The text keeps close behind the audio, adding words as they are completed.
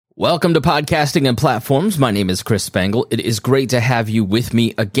Welcome to Podcasting and Platforms. My name is Chris Spangle. It is great to have you with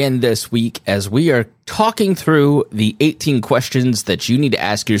me again this week as we are talking through the 18 questions that you need to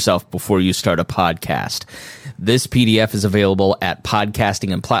ask yourself before you start a podcast. This PDF is available at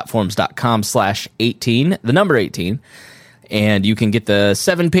podcastingandplatforms.com/18, the number 18. And you can get the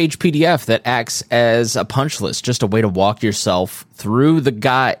 7-page PDF that acts as a punch list, just a way to walk yourself through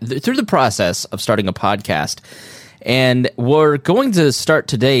the process of starting a podcast. And we're going to start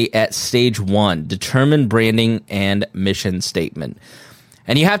today at stage 1, determine branding and mission statement.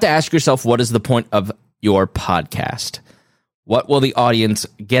 And you have to ask yourself, what is the point of your podcast? What will the audience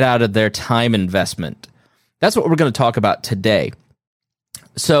get out of their time investment? That's what we're going to talk about today.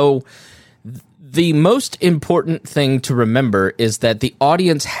 So the most important thing to remember is that the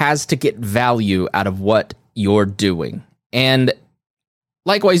audience has to get value out of what you're doing. And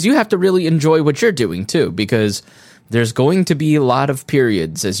likewise, you have to really enjoy what you're doing too, because there's going to be a lot of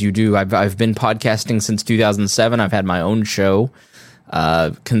periods as you do. I've been podcasting since 2007. I've had my own show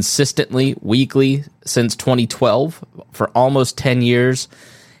consistently, weekly, since 2012 for almost 10 years.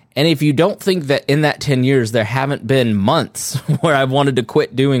 And if you don't think that in that 10 years there haven't been months where I've wanted to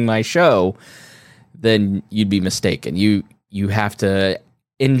quit doing my show, then you'd be mistaken. You have to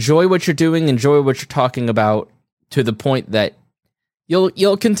enjoy what you're doing, enjoy what you're talking about to the point that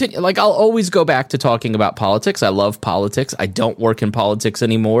You'll continue. Like, I'll always go back to talking about politics. I love politics. I don't work in politics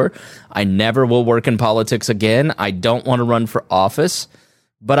anymore. I never will work in politics again. I don't want to run for office,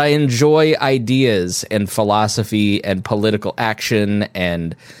 but I enjoy ideas and philosophy and political action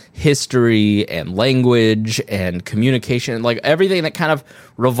and history and language and communication, like everything that kind of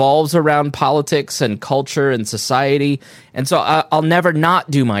revolves around politics and culture and society. And so I'll never not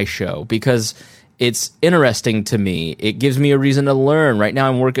do my show because it's interesting to me. It gives me a reason to learn. Right now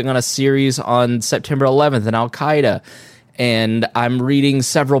I'm working on a series on September 11th and Al-Qaeda, and I'm reading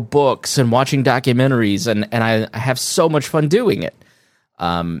several books and watching documentaries, and I have so much fun doing it.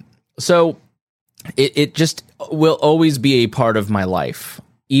 So it just will always be a part of my life,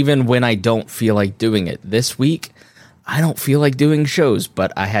 even when I don't feel like doing it. This week, I don't feel like doing shows,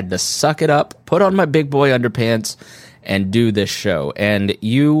 but I had to suck it up, put on my big boy underpants, and do this show. And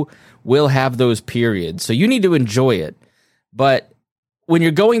you will have those periods, so you need to enjoy it. But when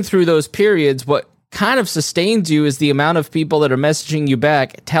you're going through those periods, what kind of sustains you is the amount of people that are messaging you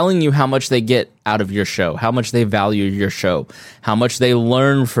back, telling you how much they get out of your show, how much they value your show, how much they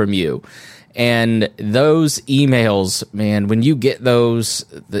learn from you. And those emails, man, when you get those,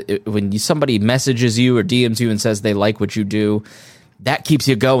 when somebody messages you or DMs you and says they like what you do, that keeps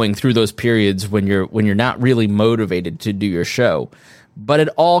you going through those periods when you're not really motivated to do your show. But it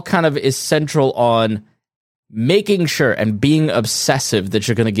all kind of is central on making sure and being obsessive that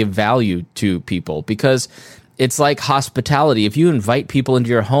you're going to give value to people, because it's like hospitality. If you invite people into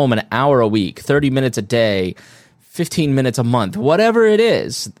your home an hour a week, 30 minutes a day, 15 minutes a month, whatever it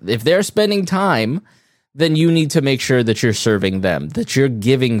is, if they're spending time, then you need to make sure that you're serving them, that you're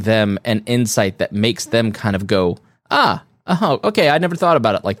giving them an insight that makes them kind of go, okay, I never thought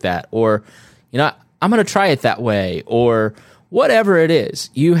about it like that. Or, I'm going to try it that way. Or whatever it is,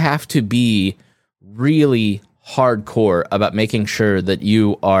 you have to be really hardcore about making sure that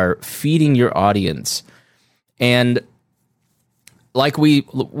you are feeding your audience. And like we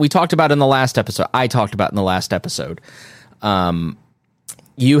talked about in the last episode, I talked about in the last episode,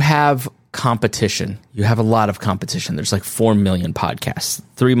 you have competition. You have a lot of competition. There's like 4 million podcasts.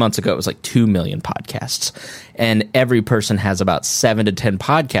 3 months ago, it was like 2 million podcasts. And every person has about 7 to 10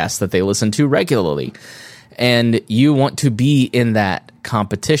 podcasts that they listen to regularly. And you want to be in that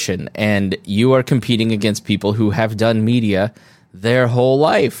competition, and you are competing against people who have done media their whole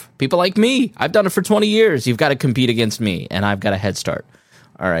life. People like me. I've done it for 20 years. You've got to compete against me, and I've got a head start.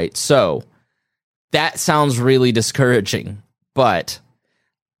 All right, so that sounds really discouraging, but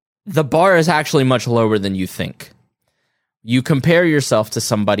the bar is actually much lower than you think. You compare yourself to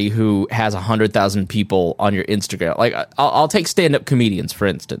somebody who has 100,000 people on your Instagram. Like, I'll take stand-up comedians, for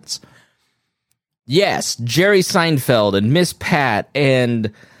instance. Yes, Jerry Seinfeld and Miss Pat and,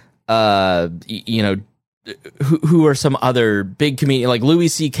 who are some other big comedians, like Louis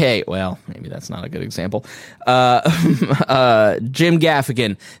C.K. Well, maybe that's not a good example. Jim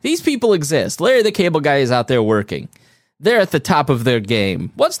Gaffigan. These people exist. Larry the Cable Guy is out there working. They're at the top of their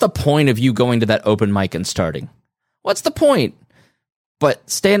game. What's the point of you going to that open mic and starting? What's the point? But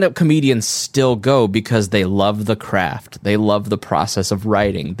stand-up comedians still go because they love the craft. They love the process of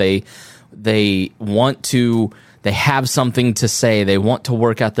writing. They want to, they have something to say. They want to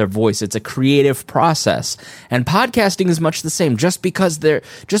work out their voice. It's a creative process. And podcasting is much the same. Just because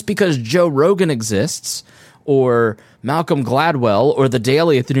Joe Rogan exists, or Malcolm Gladwell or The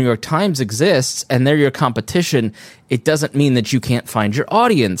Daily at the New York Times exists and they're your competition, it doesn't mean that you can't find your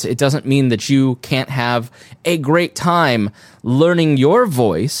audience. It doesn't mean that you can't have a great time learning your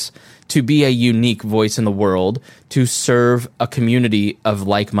voice to be a unique voice in the world to serve a community of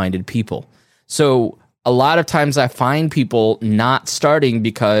like-minded people. So a lot of times I find people not starting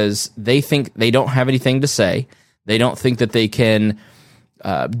because they think they don't have anything to say. They don't think that they can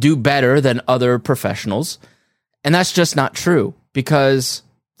do better than other professionals. And that's just not true, because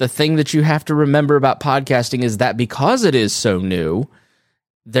the thing that you have to remember about podcasting is that because it is so new,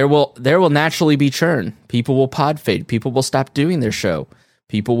 there will naturally be churn. People will pod fade. People will stop doing their show.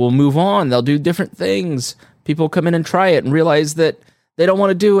 People will move on. They'll do different things. People come in and try it and realize that they don't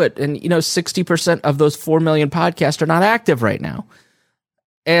want to do it. And, 60% of those 4 million podcasts are not active right now.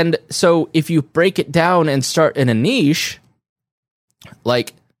 And so if you break it down and start in a niche,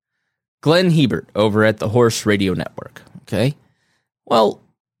 like Glenn Hebert over at the Horse Radio Network, okay? Well,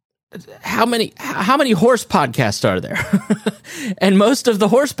 how many horse podcasts are there? And most of the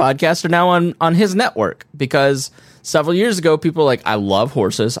horse podcasts are now on his network, because several years ago, people were like, I love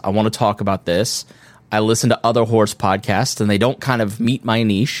horses. I want to talk about this. I listen to other horse podcasts, and they don't kind of meet my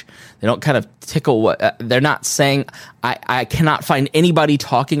niche. They don't kind of tickle what they're not saying. I cannot find anybody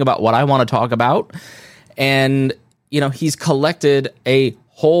talking about what I want to talk about. And, he's collected a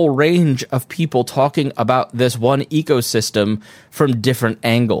whole range of people talking about this one ecosystem from different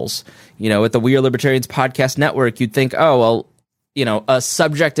angles. At the We Are Libertarians Podcast Network, you'd think, oh, well, a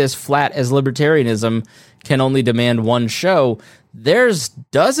subject as flat as libertarianism can only demand one show. There's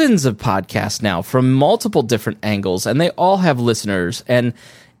dozens of podcasts now from multiple different angles, and they all have listeners, and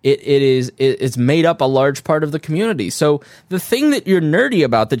it's made up a large part of the community. So the thing that you're nerdy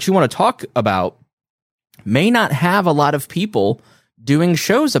about, that you want to talk about, may not have a lot of people doing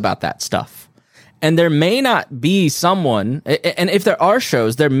shows about that stuff. And there may not be someone, and if there are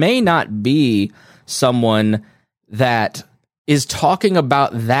shows, there may not be someone that is talking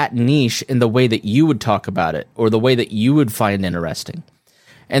about that niche in the way that you would talk about it, or the way that you would find interesting.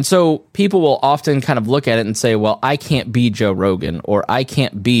 And so people will often kind of look at it and say, well, I can't be Joe Rogan, or I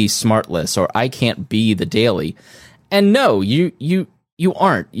can't be Smartless, or I can't be The Daily. And no, you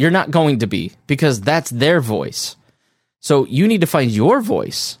aren't. You're not going to be, because that's their voice. So you need to find your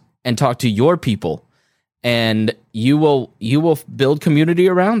voice and talk to your people, and you will build community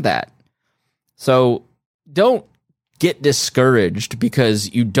around that. So don't get discouraged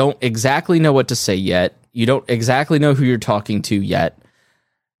because you don't exactly know what to say yet. You don't exactly know who you're talking to yet,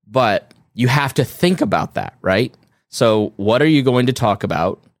 but you have to think about that, right? So what are you going to talk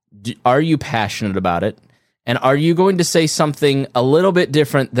about? Are you passionate about it? And are you going to say something a little bit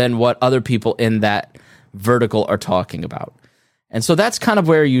different than what other people in that vertical are talking about? And so that's kind of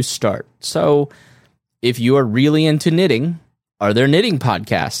where you start. So if you are really into knitting, are there knitting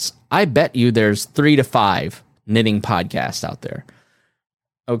podcasts? I bet you there's 3 to 5 knitting podcasts out there.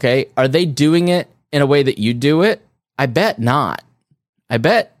 Okay. Are they doing it in a way that you do it? I bet not. I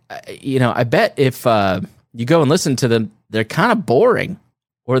bet if you go and listen to them, they're kind of boring,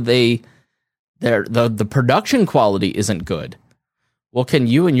 or the production quality isn't good. Well, can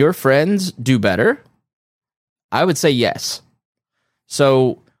you and your friends do better? I would say yes.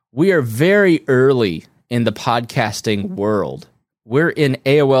 So we are very early in the podcasting world. We're in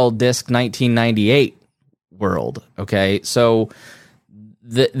AOL Disk 1998 world, okay? So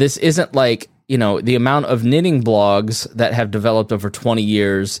this isn't like, the amount of knitting blogs that have developed over 20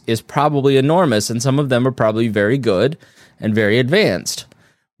 years is probably enormous, and some of them are probably very good and very advanced.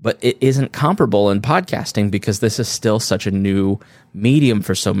 But it isn't comparable in podcasting because this is still such a new medium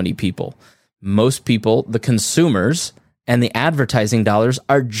for so many people. Most people, the consumers and the advertising dollars,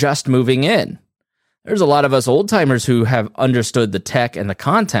 are just moving in. There's a lot of us old timers who have understood the tech and the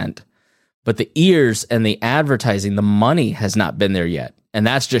content, but the ears and the advertising, the money has not been there yet. And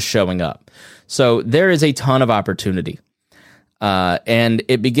that's just showing up. So there is a ton of opportunity. And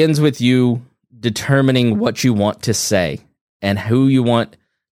it begins with you determining what you want to say and who you want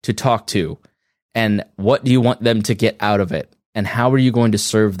to talk to, and what do you want them to get out of it, and how are you going to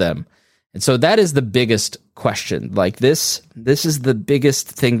serve them. And so that is the biggest question. Like this is the biggest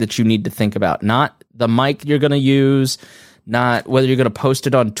thing that you need to think about. Not the mic you're going to use, not whether you're going to post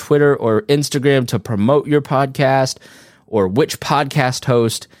it on Twitter or Instagram to promote your podcast, or which podcast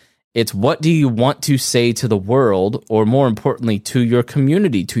host. It's what do you want to say to the world, or more importantly, to your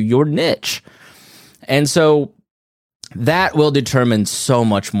community, to your niche. And so that will determine so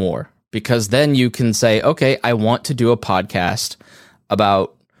much more, because then you can say, okay, I want to do a podcast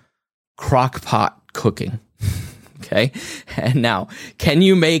about crock pot cooking. Okay. And now, can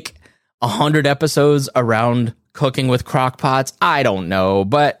you make 100 episodes around cooking with crock pots. I don't know,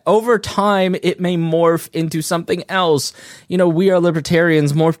 but over time it may morph into something else. We Are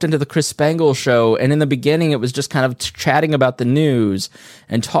Libertarians morphed into the Chris Spangle Show, and in the beginning it was just kind of chatting about the news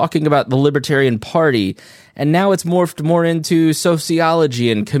and talking about the Libertarian Party, and now it's morphed more into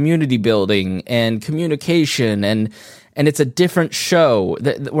sociology and community building and communication, and it's a different show.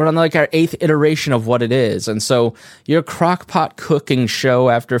 We're on like our 8th iteration of what it is. And so your crockpot cooking show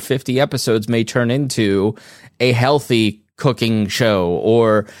after 50 episodes may turn into a healthy cooking show,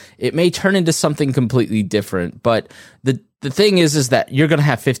 or it may turn into something completely different. But the thing is that you're going to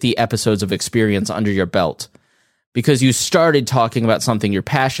have 50 episodes of experience under your belt because you started talking about something you're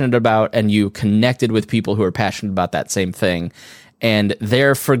passionate about and you connected with people who are passionate about that same thing. And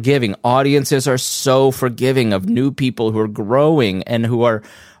they're forgiving. Audiences are so forgiving of new people who are growing and who are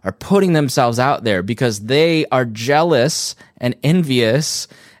putting themselves out there because they are jealous and envious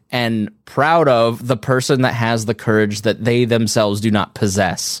and proud of the person that has the courage that they themselves do not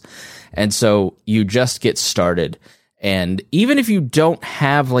possess. And so you just get started. And even if you don't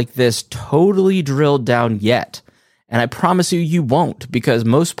have like this totally drilled down yet, and I promise you won't, because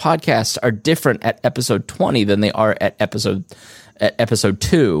most podcasts are different at episode 20 than they are at episode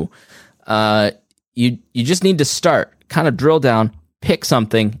 2, you just need to start, kind of drill down, pick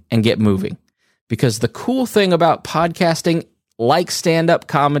something, and get moving. Because the cool thing about podcasting, like stand-up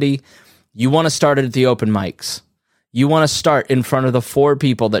comedy, you want to start it at the open mics. You want to start in front of the 4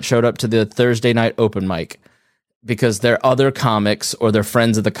 people that showed up to the Thursday night open mic because they're other comics or they're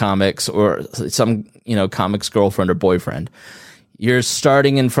friends of the comics or some, comic's girlfriend or boyfriend. You're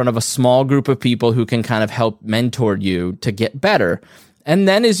starting in front of a small group of people who can kind of help mentor you to get better. And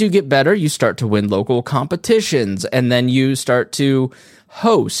then as you get better, you start to win local competitions. And then you start to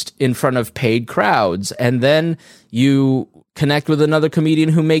host in front of paid crowds. And then you connect with another comedian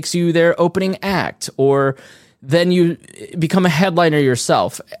who makes you their opening act. Or then you become a headliner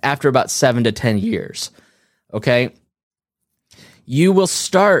yourself after about 7 to 10 years. Okay? You will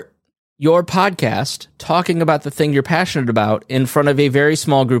start your podcast talking about the thing you're passionate about in front of a very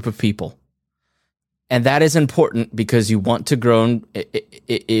small group of people. And that is important because you want to grow.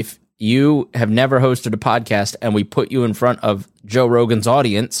 If you have never hosted a podcast and we put you in front of Joe Rogan's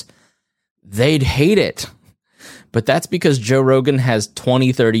audience, they'd hate it. But that's because Joe Rogan has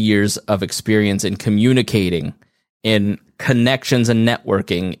 20, 30 years of experience in communicating, in connections and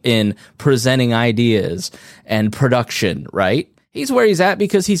networking, in presenting ideas and production, right? He's where he's at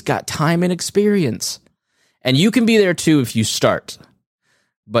because he's got time and experience. And you can be there too if you start.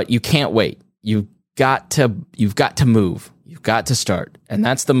 But you can't wait. You've got to move. You've got to start. And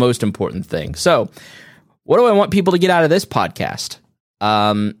that's the most important thing. So, what do I want people to get out of this podcast?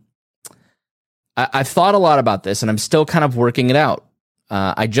 I've thought a lot about this, and I'm still kind of working it out.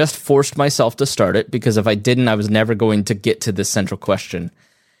 I just forced myself to start it because if I didn't, I was never going to get to this central question.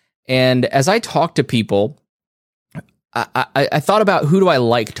 And as I talk to people, I thought about who do I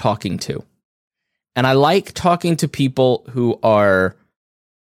like talking to? And I like talking to people who are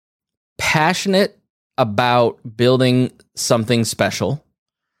passionate about building something special,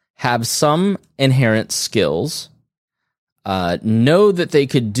 have some inherent skills, know that they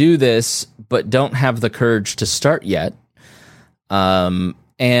could do this, but don't have the courage to start yet,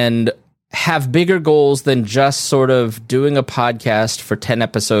 and have bigger goals than just sort of doing a podcast for 10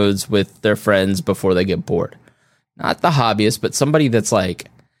 episodes with their friends before they get bored. Not the hobbyist, but somebody that's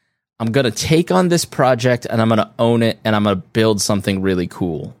like, I'm going to take on this project and I'm going to own it and I'm going to build something really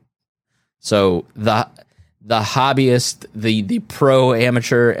cool. So the hobbyist, the pro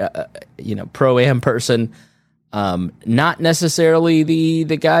amateur, pro am person, not necessarily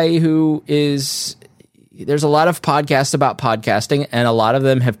the guy who is. There's a lot of podcasts about podcasting, and a lot of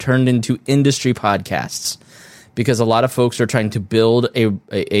them have turned into industry podcasts because a lot of folks are trying to build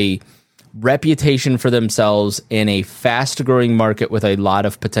a reputation for themselves in a fast-growing market with a lot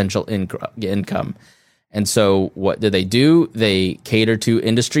of potential income. And so what do? They cater to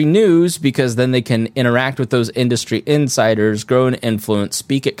industry news because then they can interact with those industry insiders, grow an influence,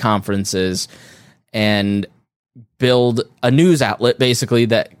 speak at conferences, and build a news outlet basically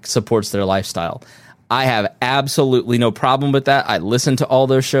that supports their lifestyle. I have absolutely no problem with that. I listen to all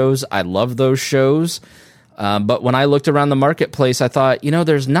those shows. I love those shows. But when I looked around the marketplace, I thought,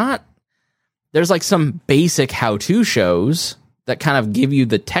 there's like some basic how-to shows that kind of give you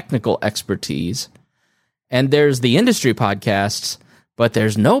the technical expertise. And there's the industry podcasts, but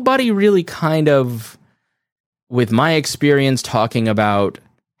there's nobody really kind of, with my experience, talking about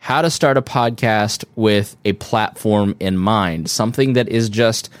how to start a podcast with a platform in mind. Something that is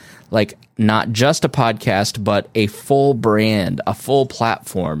just like not just a podcast, but a full brand, a full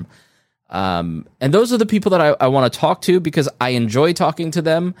platform And those are the people that I want to talk to because I enjoy talking to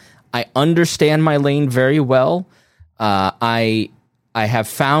them. I understand my lane very well. I have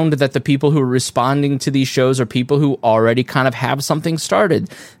found that the people who are responding to these shows are people who already kind of have something started.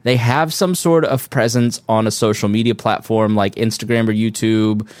 They have some sort of presence on a social media platform like Instagram or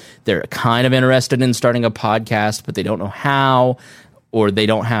YouTube. They're kind of interested in starting a podcast, but they don't know how, or they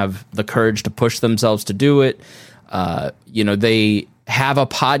don't have the courage to push themselves to do it. They have a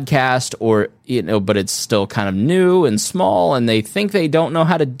podcast but it's still kind of new and small, and they think they don't know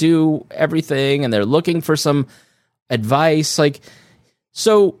how to do everything, and they're looking for some advice.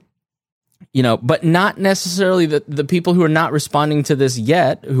 But not necessarily the people who are not responding to this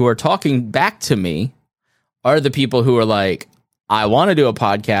yet, who are talking back to me, are the people who are like, I want to do a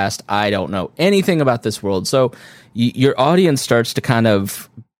podcast. I don't know anything about this world. So your audience starts to kind of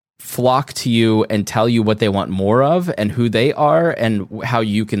flock to you and tell you what they want more of and who they are and how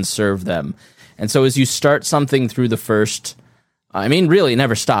you can serve them. And so as you start something through the first, really it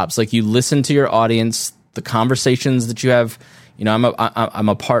never stops. Like, you listen to your audience, the conversations that you have. I'm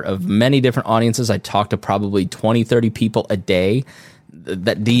a part of many different audiences. I talk to probably 20, 30 people a day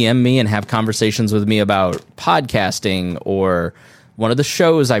that DM me and have conversations with me about podcasting or one of the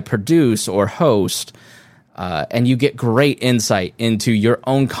shows I produce or host. And you get great insight into your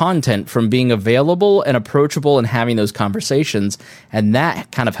own content from being available and approachable and having those conversations. And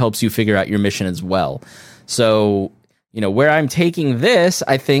that kind of helps you figure out your mission as well. So, where I'm taking this,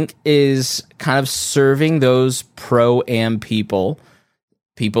 I think, is kind of serving those pro-am people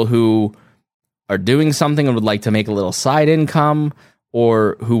who are doing something and would like to make a little side income,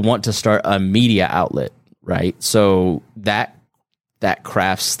 or who want to start a media outlet, right? So that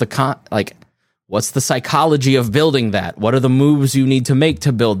crafts what's the psychology of building that? What are the moves you need to make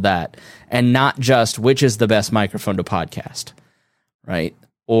to build that? And not just which is the best microphone to podcast, right?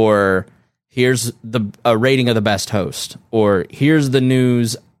 Or here's a rating of the best host, or here's the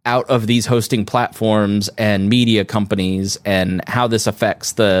news out of these hosting platforms and media companies and how this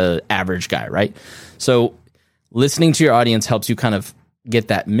affects the average guy, right? So listening to your audience helps you kind of get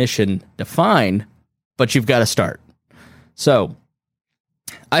that mission defined, but you've got to start. So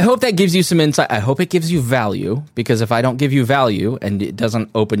I hope that gives you some insight. I hope it gives you value, because if I don't give you value and it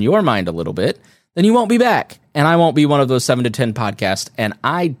doesn't open your mind a little bit, then you won't be back. And I won't be one of those 7 to 10 podcasts. And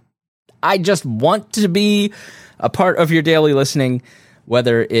I just want to be a part of your daily listening,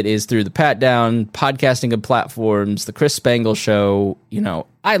 whether it is through the Pat Down, podcasting and platforms, the Chris Spangle Show.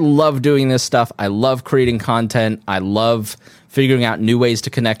 I love doing this stuff. I love creating content. I love figuring out new ways to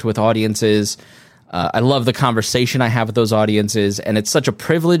connect with audiences. I love the conversation I have with those audiences, and it's such a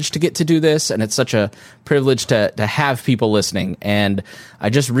privilege to get to do this, and it's such a privilege to have people listening, and I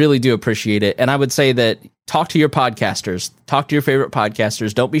just really do appreciate it. And I would say that talk to your podcasters, talk to your favorite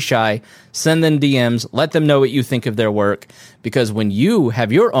podcasters. Don't be shy. Send them DMs. Let them know what you think of their work, because when you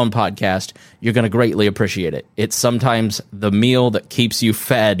have your own podcast, you're going to greatly appreciate it. It's sometimes the meal that keeps you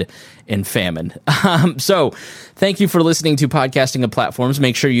fed in famine. So thank you for listening to Podcasting and Platforms.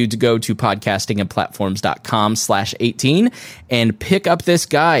 Make sure you go to podcastingandplatforms.com/18 and pick up this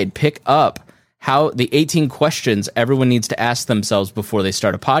guide. Pick up how the 18 questions everyone needs to ask themselves before they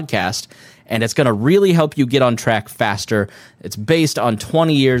start a podcast. And it's going to really help you get on track faster. It's based on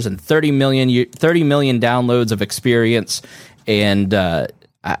 20 years and 30 million downloads of experience. And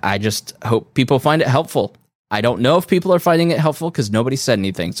I just hope people find it helpful. I don't know if people are finding it helpful because nobody said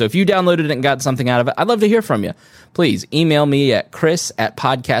anything. So if you downloaded it and got something out of it, I'd love to hear from you. Please email me at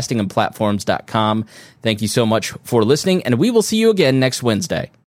chris@podcastingandplatforms.com. Thank you so much for listening, and we will see you again next Wednesday.